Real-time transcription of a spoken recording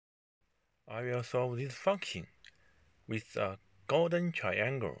I will solve this function with a golden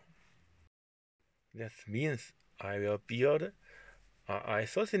triangle. That means I will build an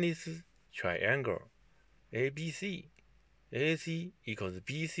isosceles triangle ABC. AC equals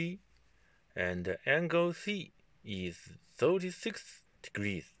BC, and angle C is 36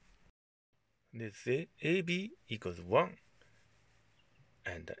 degrees. Let's say AB equals 1,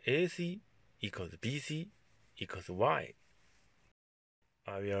 and AC equals BC equals Y.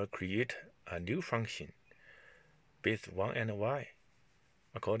 I will create a new function, base 1 and Y,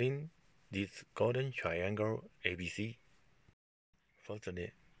 according this golden triangle ABC.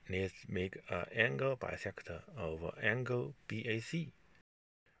 Firstly, let's make an angle bisector of angle BAC.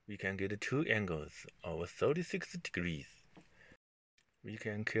 We can get two angles of 36 degrees. We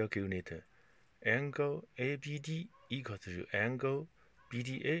can calculate angle ABD equals to angle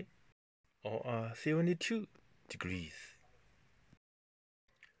BDA, or 72 degrees.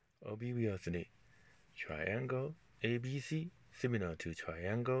 Obviously, triangle ABC similar to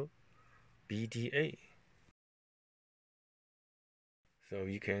triangle BDA. So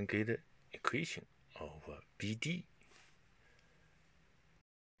we can get equation of BD.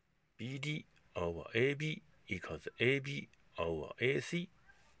 BD over AB equals AB over AC,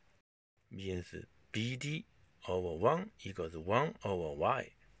 means BD over 1 equals 1 over Y.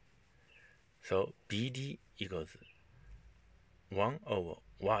 So BD equals 1 over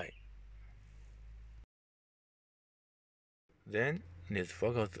Y. Then let's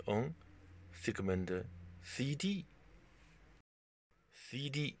focus on segment CD.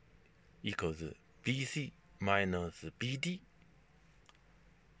 CD equals BC minus BD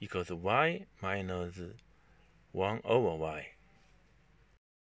equals Y minus 1 over Y.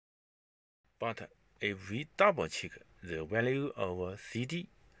 But if we double check the value of CD,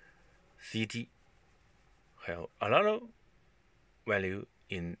 CD have a lot of value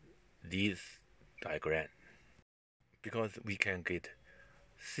in this diagram, because we can get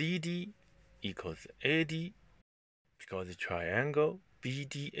CD equals AD, because triangle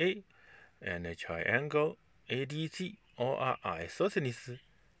BDA and triangle ADC all are isosceles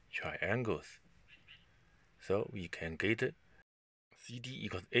triangles. So we can get CD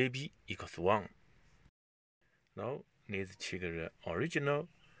equals AB equals 1. Now let's check the original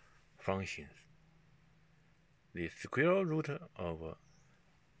functions. The square root of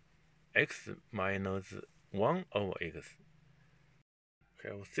x minus 1 over x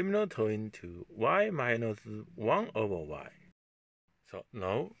have similar tone to y minus 1 over y. So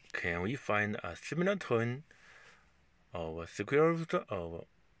now can we find a similar tone of square root of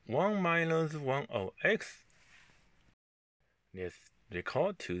 1 minus 1 over x? Let's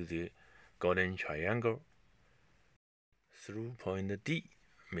recall to the golden triangle. Through point D,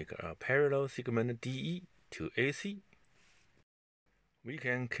 make a parallel segment DE to AC. We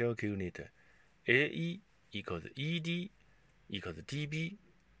can calculate AE equals ED equals DB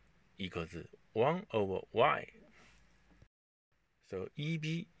equals 1 over Y. So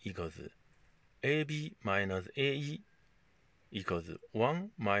EB equals AB minus AE equals 1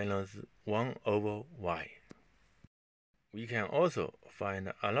 minus 1 over Y. We can also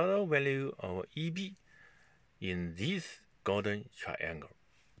find another value of EB in this golden triangle,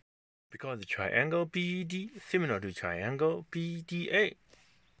 because triangle BED similar to triangle BDA.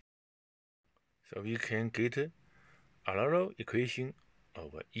 So we can get another equation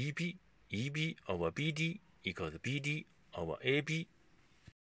of EB over BD equals BD over AB.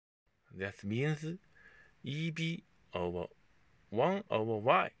 That means EB over 1 over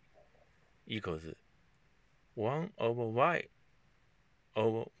Y equals 1 over Y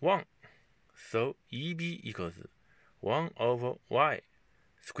over 1. So EB equals 1 over Y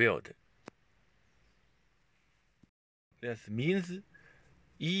squared. That means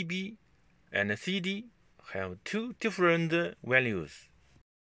EB and CD have two different values,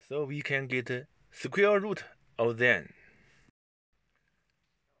 so we can get square root of them.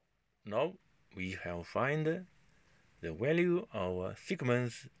 Now we have find the value of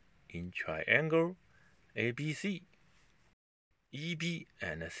segments in triangle ABC. EB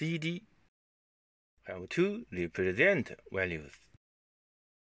and CD have to represent values.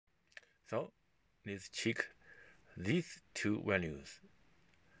 So let's check these two values.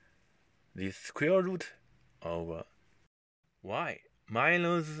 The square root of y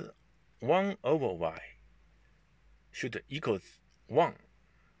minus 1 over y should equals 1.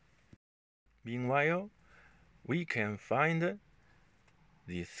 Meanwhile, we can find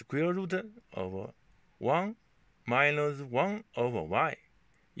the square root of 1 minus 1 over y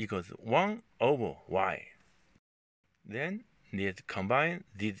equals 1 over y. Then let's combine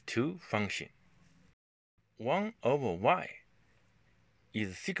these two functions. 1 over y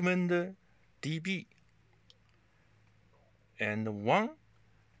is segment dB, and 1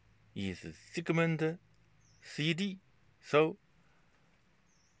 is segment CD, so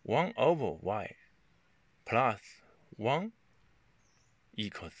 1 over y plus 1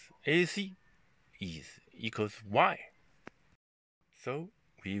 equals AC is equals y. So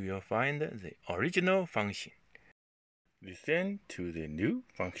we will find the original function, descend to the new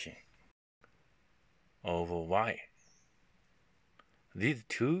function over y. These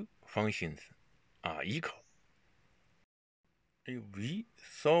two functions are equal. If we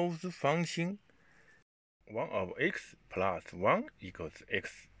solve the function 1 over x plus 1 equals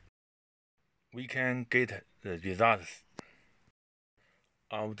x, we can get the results.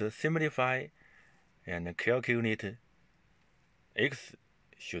 After simplify and calculate, x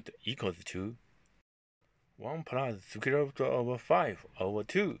should equal to 1 plus square root over 5 over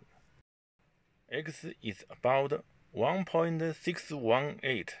 2. X is about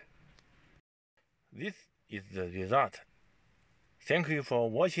 1.618. This is the result. Thank you for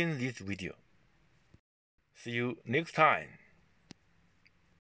watching this video. See you next time.